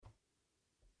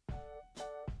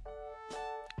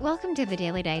Welcome to the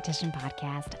Daily Dietitian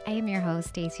Podcast. I am your host,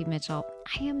 Stacey Mitchell.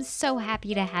 I am so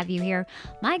happy to have you here.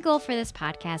 My goal for this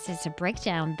podcast is to break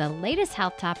down the latest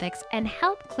health topics and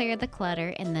help clear the clutter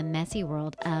in the messy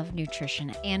world of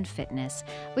nutrition and fitness.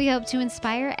 We hope to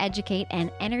inspire, educate,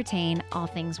 and entertain all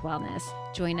things wellness.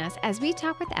 Join us as we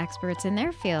talk with experts in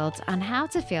their fields on how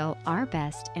to feel our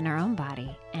best in our own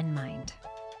body and mind.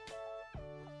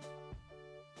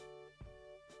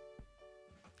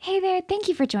 Hey there, thank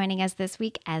you for joining us this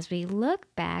week as we look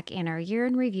back in our year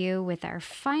in review with our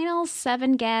final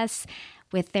 7 guests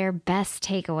with their best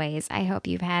takeaways. I hope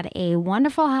you've had a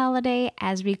wonderful holiday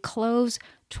as we close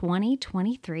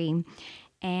 2023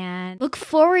 and look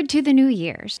forward to the new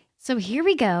year's. So here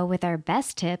we go with our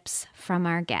best tips from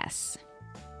our guests.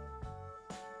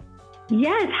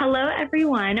 Yes. Hello,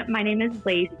 everyone. My name is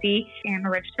Lacey. I'm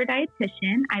a registered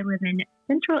dietitian. I live in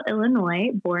Central Illinois,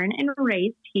 born and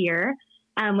raised here.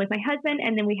 With my husband,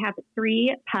 and then we have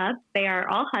 3 pups. They are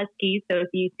all huskies, so if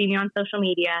you see me on social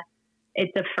media,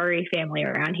 it's a furry family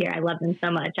around here. I love them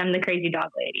so much. I'm the crazy dog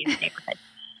lady in the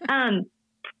neighborhood.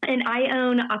 And I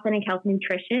own Authentic Health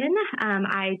Nutrition.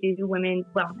 I do women's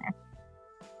wellness.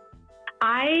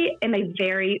 I am a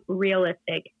very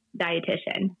realistic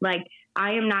dietitian. Like,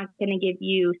 I am not going to give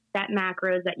you set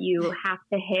macros that you have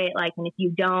to hit. Like, and if you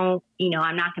don't,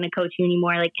 I'm not going to coach you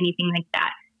anymore, like anything like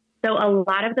that. So a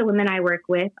lot of the women I work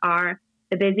with are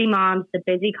the busy moms, the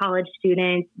busy college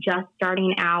students, just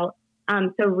starting out.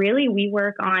 So really we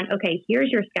work on, okay, here's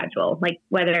your schedule, like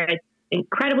whether it's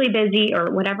incredibly busy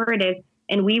or whatever it is.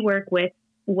 And we work with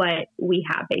what we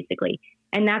have basically.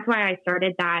 And that's why I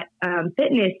started that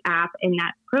fitness app in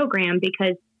that program,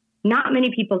 because not many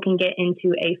people can get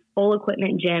into a full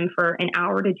equipment gym for an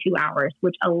hour to 2 hours,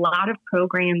 which a lot of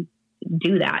programs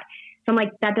do that. So I'm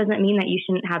like, that doesn't mean that you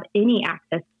shouldn't have any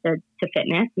access to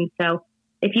fitness. And so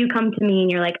if you come to me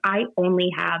and you're like, I only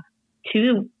have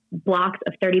 2 blocks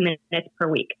of 30 minutes per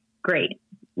week, great.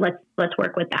 Let's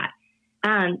work with that.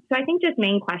 So I think just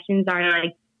main questions are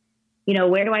like,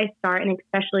 where do I start? And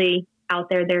especially out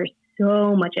there, there's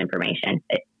so much information.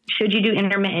 Should you do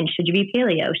intermittent? Should you be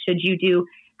paleo? Should you do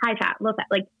high fat, low fat?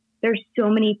 Like, there's so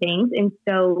many things. And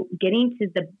so getting to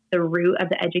the root of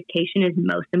the education is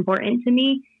most important to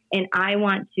me. And I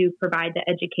want to provide the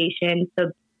education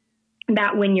so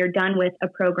that when you're done with a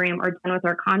program or done with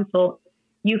our consult,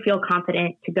 you feel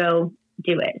confident to go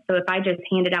do it. So if I just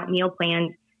handed out meal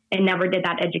plans and never did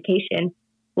that education,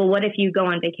 well, what if you go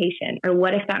on vacation? Or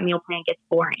what if that meal plan gets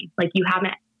boring? Like, you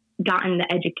haven't gotten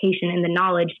the education and the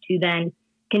knowledge to then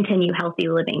continue healthy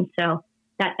living. So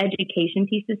that education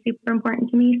piece is super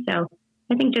important to me. So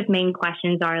I think just main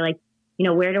questions are like,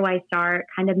 where do I start?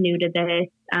 Kind of new to this,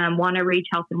 want to reach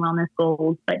health and wellness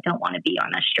goals, but don't want to be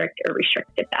on a strict or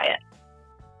restrictive diet.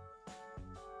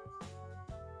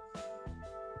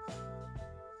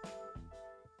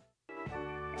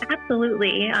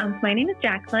 Absolutely. My name is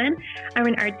Jacqueline. I'm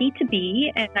an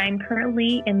RD2B, and I'm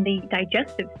currently in the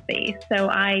digestive space. So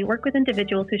I work with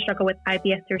individuals who struggle with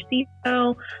IBS or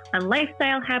SIBO on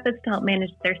lifestyle habits to help manage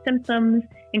their symptoms,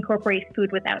 incorporate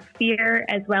food without fear,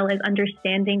 as well as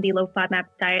understanding the low FODMAP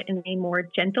diet in a more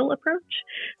gentle approach.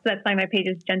 So that's why my page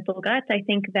is Gentle Gut. I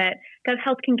think that gut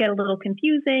health can get a little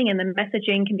confusing, and the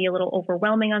messaging can be a little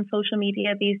overwhelming on social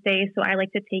media these days. So I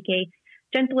like to take a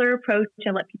gentler approach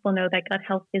and let people know that gut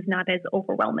health is not as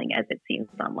overwhelming as it seems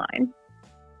online.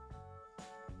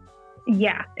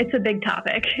 Yeah, it's a big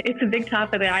topic. It's a big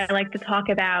topic that I like to talk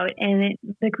about. And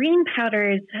the green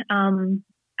powders,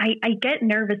 I get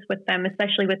nervous with them,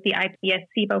 especially with the IBS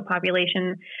SIBO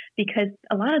population, because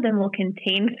a lot of them will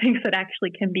contain things that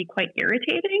actually can be quite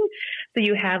irritating. So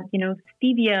you have,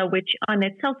 stevia, which on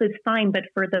itself is fine, but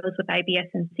for those with IBS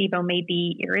and SIBO may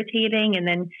be irritating. And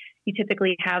then you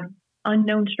typically have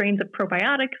unknown strains of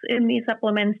probiotics in these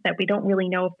supplements that we don't really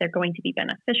know if they're going to be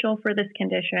beneficial for this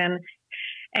condition.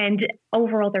 And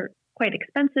overall, they're quite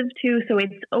expensive too. So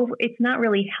it's not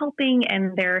really helping,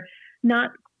 and they're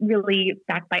not really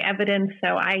backed by evidence. So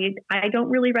I don't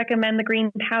really recommend the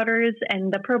green powders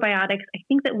and the probiotics. I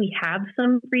think that we have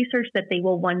some research that they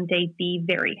will one day be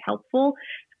very helpful,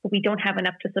 but we don't have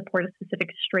enough to support a specific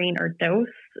strain or dose.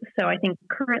 So I think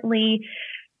currently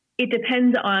it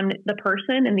depends on the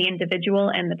person and the individual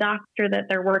and the doctor that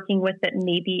they're working with, that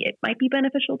maybe it might be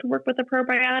beneficial to work with a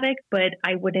probiotic, but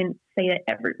I wouldn't say that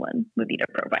everyone would need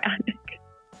a probiotic.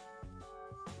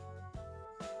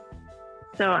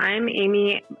 So I'm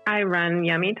Amy. I run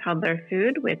Yummy Toddler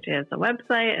Food, which is a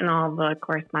website and all the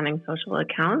corresponding social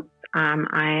accounts.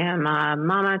 I am a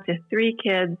mama to 3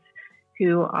 kids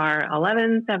who are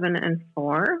 11, 7, and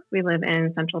 4. We live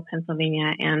in central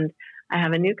Pennsylvania, and I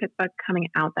have a new cookbook coming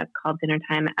out that's called Dinner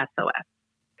Time SOS.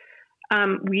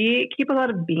 We keep a lot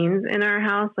of beans in our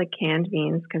house, like canned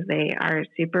beans, because they are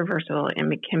super versatile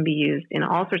and can be used in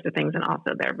all sorts of things. And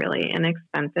also they're really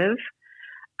inexpensive.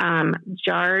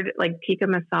 Jarred like tikka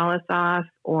masala sauce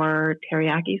or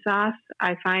teriyaki sauce,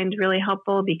 I find really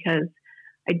helpful because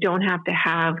I don't have to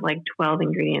have like 12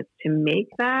 ingredients to make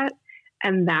that.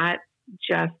 And that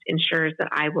just ensures that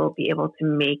I will be able to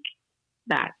make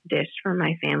that dish for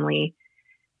my family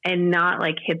and not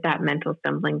like hit that mental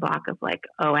stumbling block of like,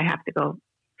 oh, I have to go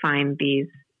find these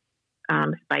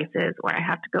spices, or I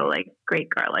have to go like grate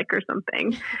garlic or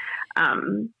something.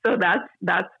 So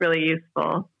that's really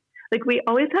useful. Like we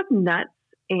always have nuts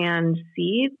and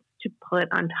seeds to put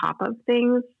on top of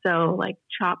things. So like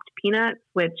chopped peanuts,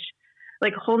 which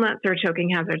like whole nuts are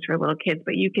choking hazards for little kids,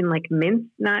 but you can like mince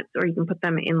nuts, or you can put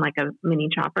them in like a mini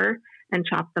chopper and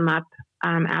chop them up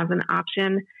as an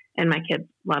option. And my kids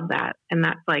love that. And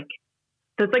that's like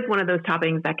one of those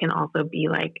toppings that can also be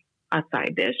like a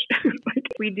side dish. Like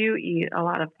we do eat a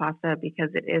lot of pasta because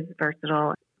it is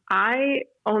versatile. I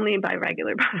only buy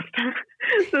regular pasta.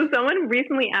 So someone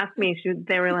recently asked me,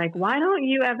 they were like, why don't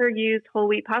you ever use whole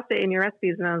wheat pasta in your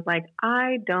recipes? And I was like,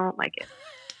 I don't like it.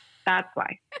 That's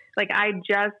why. Like, I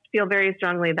just feel very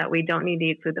strongly that we don't need to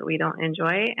eat food that we don't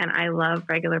enjoy. And I love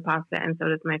regular pasta, and so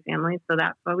does my family. So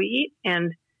that's what we eat.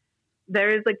 And there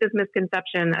is like this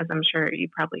misconception, as I'm sure you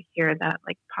probably hear, that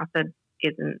like pasta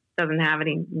doesn't have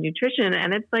any nutrition.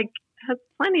 And it's like, has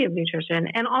plenty of nutrition.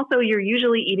 And also you're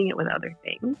usually eating it with other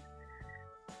things.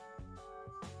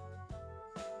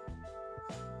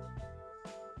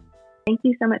 Thank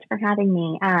you so much for having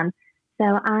me. So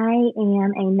I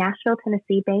am a Nashville,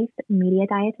 Tennessee-based media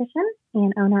dietitian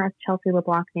and owner of Chelsea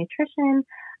LeBlanc Nutrition,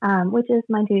 which is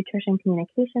my nutrition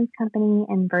communications company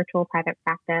and virtual private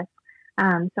practice.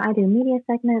 So I do media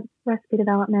segments, recipe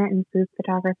development, and food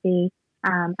photography.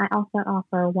 I also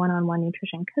offer one-on-one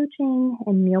nutrition coaching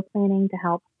and meal planning to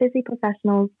help busy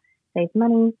professionals save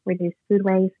money, reduce food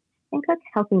waste, and cook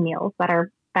healthy meals that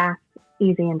are fast,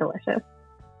 easy, and delicious.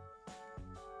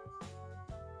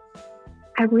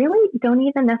 I really don't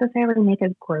even necessarily make a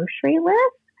grocery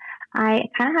list. I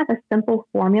kind of have a simple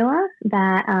formula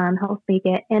that helps me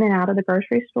get in and out of the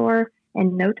grocery store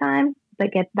in no time,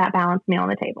 but get that balanced meal on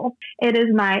the table. It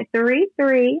is my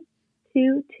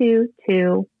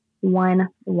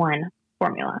 3-3-2-2-2-1-1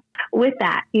 formula. With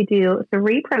that, you do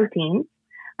 3 proteins.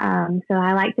 So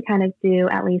I like to kind of do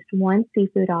at least 1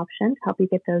 seafood option to help you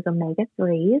get those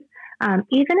omega-3s.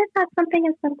 Even if that's something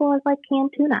as simple as like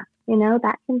canned tuna,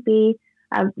 that can be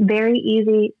a very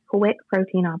easy, quick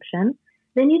protein option.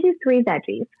 Then you do 3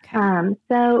 veggies.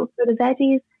 So for the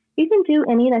veggies, you can do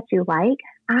any that you like.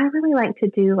 I really like to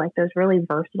do like those really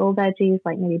versatile veggies,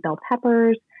 like maybe bell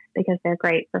peppers, because they're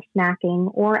great for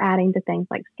snacking or adding to things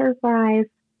like stir fries.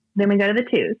 Then we go to the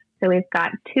 2s. So we've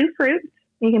got 2 fruits.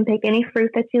 You can pick any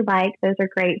fruit that you like. Those are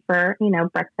great for,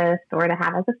 breakfast or to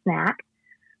have as a snack.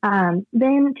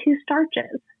 Then 2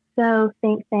 starches. So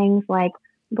think things like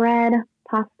bread,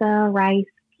 pasta, rice,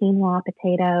 quinoa,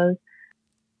 potatoes.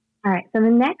 All right. So the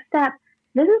next step,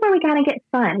 this is where we kind of get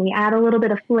fun. We add a little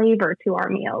bit of flavor to our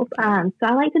meals. So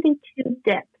I like to do 2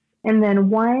 dips. And then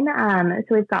 1,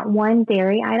 so we've got 1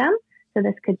 dairy item. So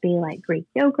this could be like Greek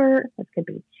yogurt. This could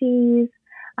be cheese,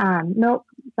 milk,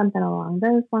 something along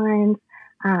those lines.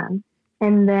 And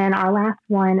then our last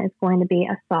one is going to be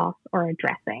a sauce or a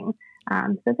dressing.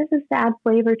 So this is to add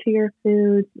flavor to your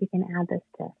food. You can add this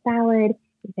to a salad.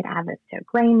 You could add this to a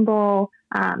grain bowl.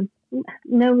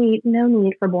 No need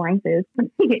for boring foods.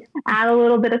 You could add a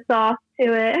little bit of sauce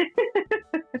to it.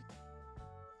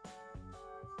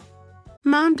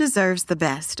 Mom deserves the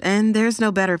best, and there's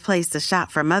no better place to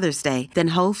shop for Mother's Day than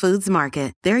Whole Foods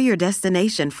Market. They're your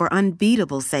destination for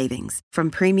unbeatable savings, from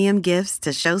premium gifts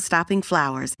to show-stopping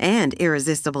flowers and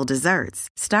irresistible desserts.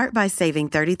 Start by saving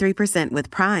 33% with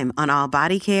Prime on all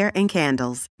body care and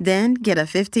candles. Then get a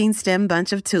 15-stem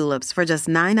bunch of tulips for just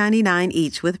 $9.99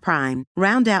 each with Prime.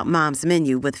 Round out Mom's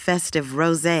menu with festive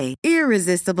rosé,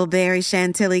 irresistible berry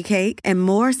chantilly cake, and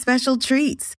more special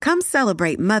treats. Come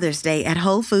celebrate Mother's Day at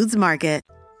Whole Foods Market.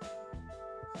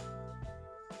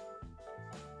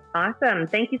 Awesome.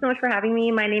 Thank you so much for having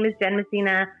me. My name is Jen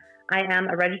Messina. I am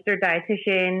a registered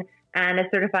dietitian and a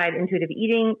certified intuitive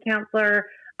eating counselor.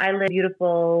 I live in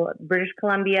beautiful British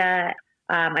Columbia.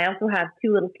 I also have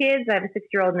 2 little kids. I have a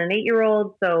 6-year-old and an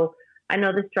 8-year-old. So I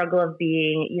know the struggle of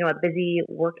being, a busy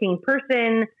working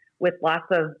person with lots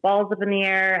of balls up in the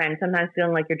air and sometimes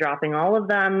feeling like you're dropping all of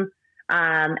them.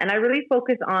 And I really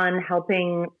focus on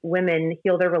helping women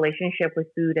heal their relationship with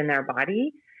food and their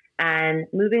body, and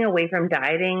moving away from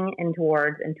dieting and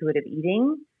towards intuitive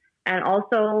eating. and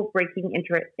also breaking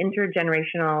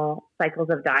intergenerational cycles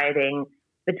of dieting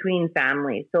between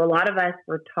families. So a lot of us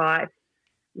were taught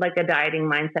like a dieting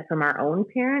mindset from our own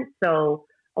parents. So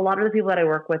a lot of the people that I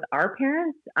work with are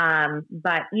parents.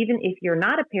 But even if you're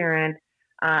not a parent,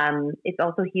 it's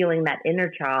also healing that inner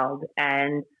child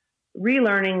and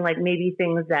relearning like maybe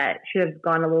things that should have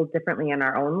gone a little differently in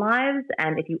our own lives.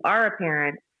 And if you are a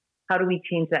parent, how do we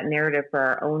change that narrative for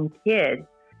our own kids?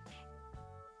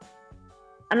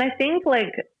 And I think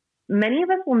like many of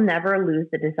us will never lose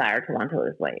the desire to want to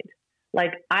lose weight.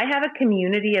 Like I have a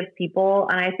community of people,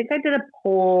 and I think I did a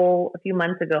poll a few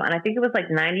months ago, and I think it was like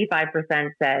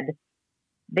 95% said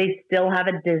they still have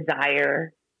a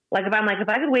desire. Like if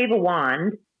I could wave a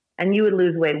wand and you would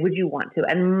lose weight, would you want to?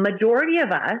 And majority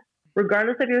of us,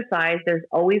 regardless of your size, there's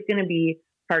always going to be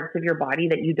parts of your body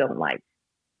that you don't like.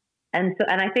 And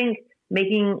I think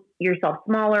making yourself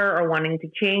smaller or wanting to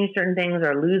change certain things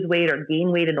or lose weight or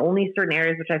gain weight in only certain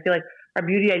areas, which I feel like our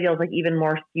beauty ideal is like even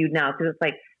more skewed now because it's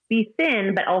like be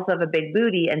thin, but also have a big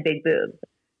booty and big boobs,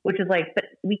 which is like, but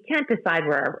we can't decide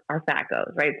where our fat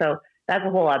goes, right? So that's a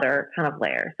whole other kind of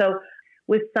layer. So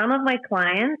with some of my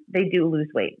clients, they do lose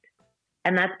weight.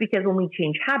 And that's because when we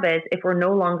change habits, if we're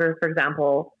no longer, for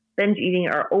example, binge eating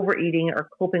or overeating or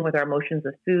coping with our emotions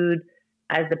of food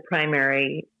as the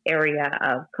primary area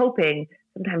of coping,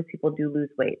 sometimes people do lose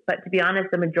weight. But to be honest,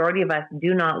 the majority of us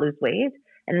do not lose weight.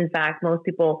 And in fact, most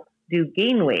people do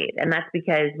gain weight. And that's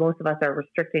because most of us are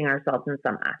restricting ourselves in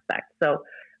some aspect. So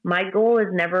my goal is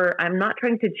I'm not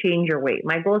trying to change your weight.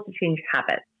 My goal is to change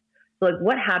habits. So like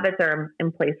what habits are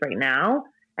in place right now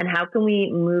and how can we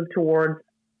move towards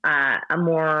a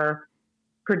more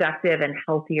productive and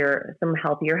some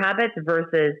healthier habits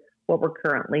versus what we're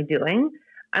currently doing.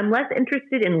 I'm less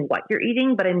interested in what you're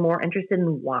eating, but I'm more interested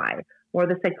in why, more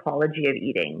the psychology of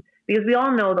eating. Because we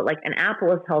all know that like an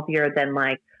apple is healthier than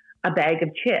like a bag of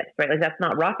chips, right? Like that's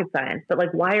not rocket science, but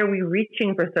like why are we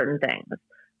reaching for certain things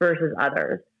versus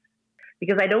others?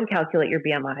 Because I don't calculate your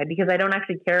BMI, because I don't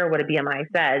actually care what a BMI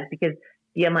says, because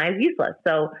BMI is useless.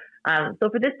 So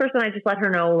for this person, I just let her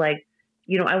know, like,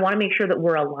 you know, I want to make sure that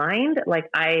we're aligned. Like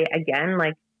I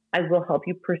will help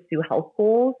you pursue health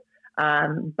goals.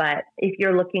 But if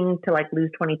you're looking to like lose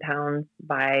 20 pounds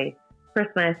by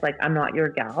Christmas, like I'm not your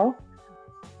gal.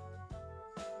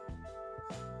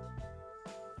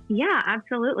 Yeah,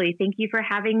 absolutely. Thank you for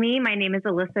having me. My name is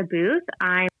Alyssa Booth.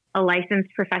 I'm a licensed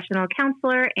professional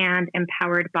counselor and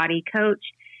empowered body coach.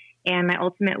 And my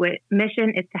ultimate mission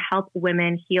is to help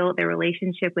women heal their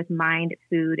relationship with mind,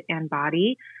 food, and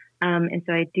body. And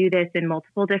so I do this in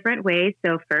multiple different ways.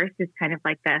 So first is kind of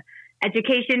like the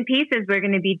education piece as we're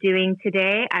going to be doing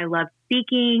today. I love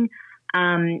speaking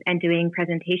and doing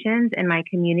presentations in my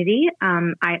community.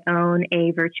 I own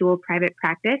a virtual private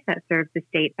practice that serves the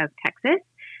state of Texas.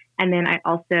 And then I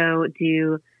also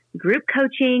do group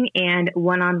coaching and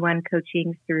one-on-one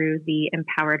coaching through the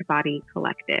Empowered Body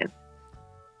Collective.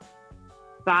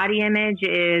 Body image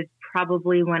is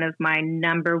probably one of my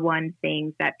number one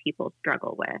things that people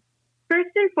struggle with. First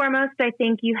and foremost, I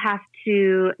think you have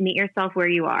to meet yourself where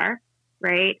you are,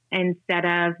 right? Instead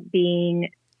of being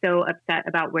so upset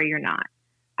about where you're not.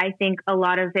 I think a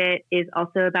lot of it is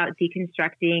also about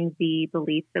deconstructing the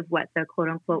beliefs of what the quote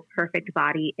unquote perfect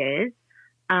body is,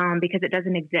 because it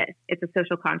doesn't exist. It's a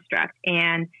social construct.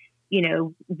 And, you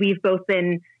know, we've both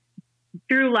been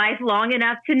through life long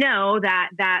enough to know that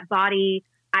that body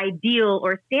ideal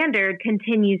or standard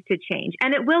continues to change,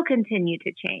 and it will continue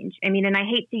to change. I mean, and I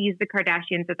hate to use the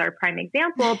Kardashians as our prime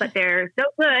example, but they're so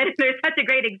good. They're such a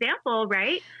great example,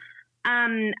 right?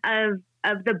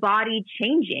 Of the body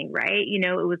changing, right? You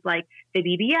know, it was like the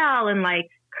BBL and like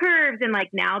curves, and like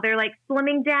now they're like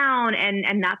slimming down,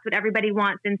 and that's what everybody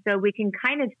wants. And so we can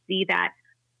kind of see that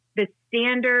the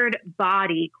standard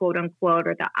body, quote unquote,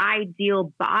 or the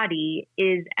ideal body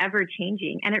is ever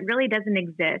changing, and it really doesn't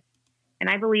exist. And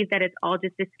I believe that it's all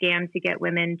just a scam to get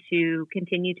women to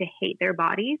continue to hate their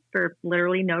bodies for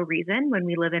literally no reason when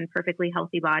we live in perfectly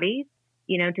healthy bodies,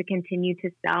 you know, to continue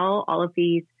to sell all of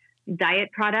these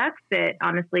diet products that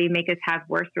honestly make us have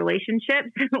worse relationships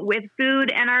with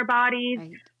food and our bodies,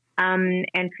 right.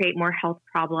 And create more health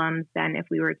problems than if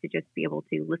we were to just be able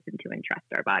to listen to and trust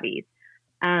our bodies.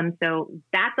 So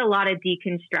that's a lot of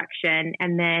deconstruction.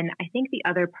 And then I think the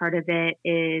other part of it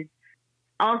is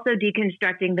also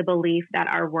deconstructing the belief that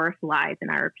our worth lies in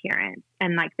our appearance,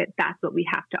 and like that's what we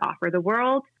have to offer the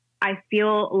world. I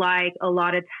feel like a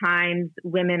lot of times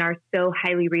women are so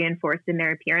highly reinforced in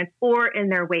their appearance or in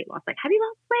their weight loss. Like, have you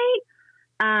lost weight?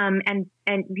 And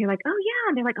you're like, oh yeah.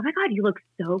 And they're like, oh my God, you look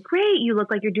so great. You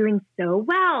look like you're doing so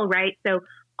well. Right. So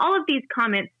all of these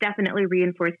comments definitely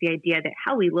reinforce the idea that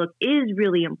how we look is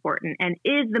really important and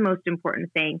is the most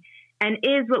important thing and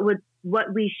is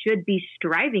what we should be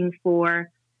striving for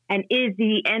and is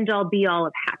the end all be all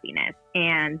of happiness.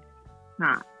 And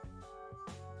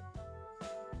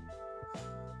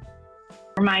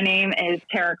My name is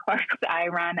Tara Clark. I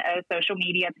run a social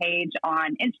media page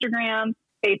on Instagram,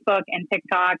 Facebook, and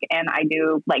TikTok, and I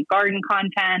do like garden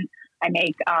content. I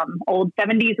make old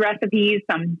 70s recipes,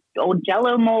 some old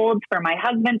Jell-O molds for my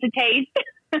husband to taste.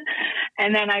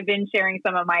 And then I've been sharing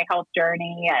some of my health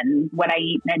journey and what I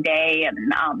eat in a day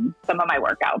and some of my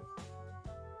workouts.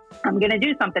 I'm going to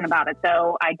do something about it.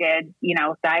 So I did,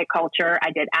 diet culture.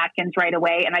 I did Atkins right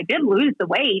away, and I did lose the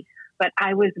weight, but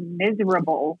I was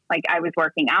miserable. Like, I was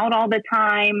working out all the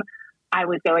time. I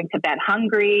was going to bed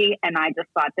hungry, and I just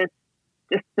thought this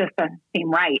doesn't seem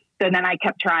right. So then I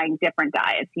kept trying different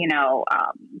diets,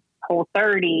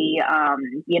 Whole30,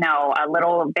 a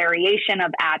little variation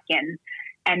of Atkins,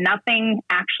 and nothing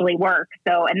actually worked.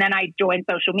 So, and then I joined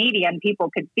social media, and people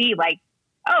could see like,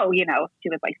 oh, she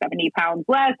was like 70 pounds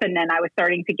less. And then I was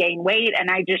starting to gain weight. And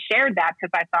I just shared that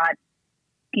because I thought,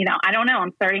 I don't know,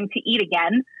 I'm starting to eat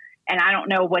again and I don't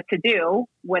know what to do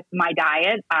with my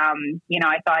diet. I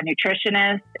saw a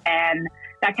nutritionist, and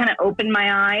that kind of opened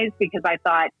my eyes because I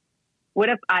thought, what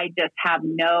if I just have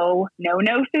no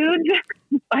foods?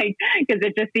 Like, because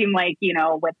it just seemed like,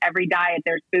 with every diet,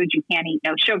 there's foods you can't eat,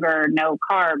 no sugar, no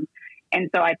carbs. And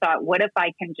so I thought, what if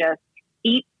I can just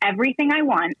eat everything I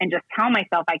want and just tell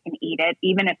myself I can eat it,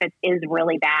 even if it is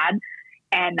really bad.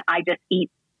 And I just eat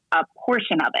a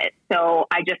portion of it. So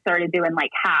I just started doing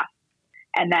like half.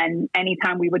 And then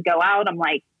anytime we would go out, I'm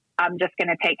like, I'm just going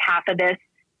to take half of this,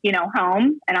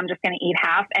 home, and I'm just going to eat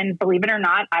half. And believe it or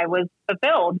not, I was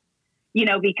fulfilled,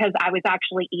 because I was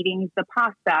actually eating the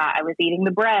pasta, I was eating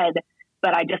the bread,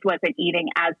 but I just wasn't eating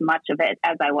as much of it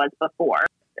as I was before.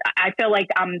 I feel like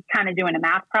I'm kind of doing a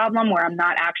math problem where I'm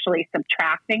not actually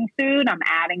subtracting food, I'm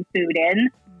adding food in.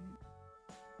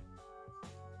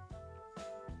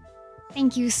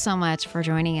 Thank you so much for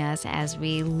joining us as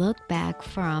we look back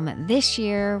from this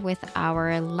year with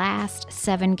our last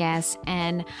 7 guests.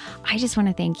 And I just want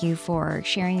to thank you for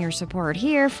sharing your support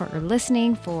here, for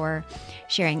listening, for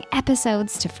sharing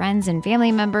episodes to friends and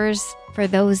family members, for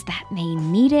those that may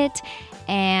need it.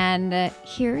 And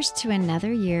here's to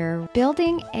another year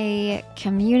building a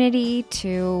community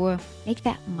to make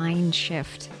that mind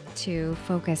shift to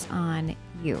focus on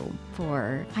you,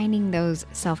 for finding those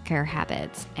self-care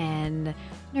habits and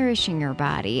nourishing your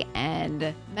body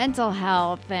and mental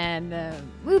health and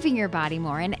moving your body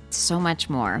more and so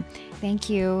much more. Thank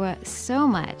you so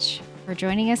much for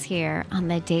joining us here on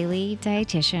the Daily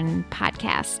Dietitian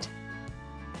Podcast.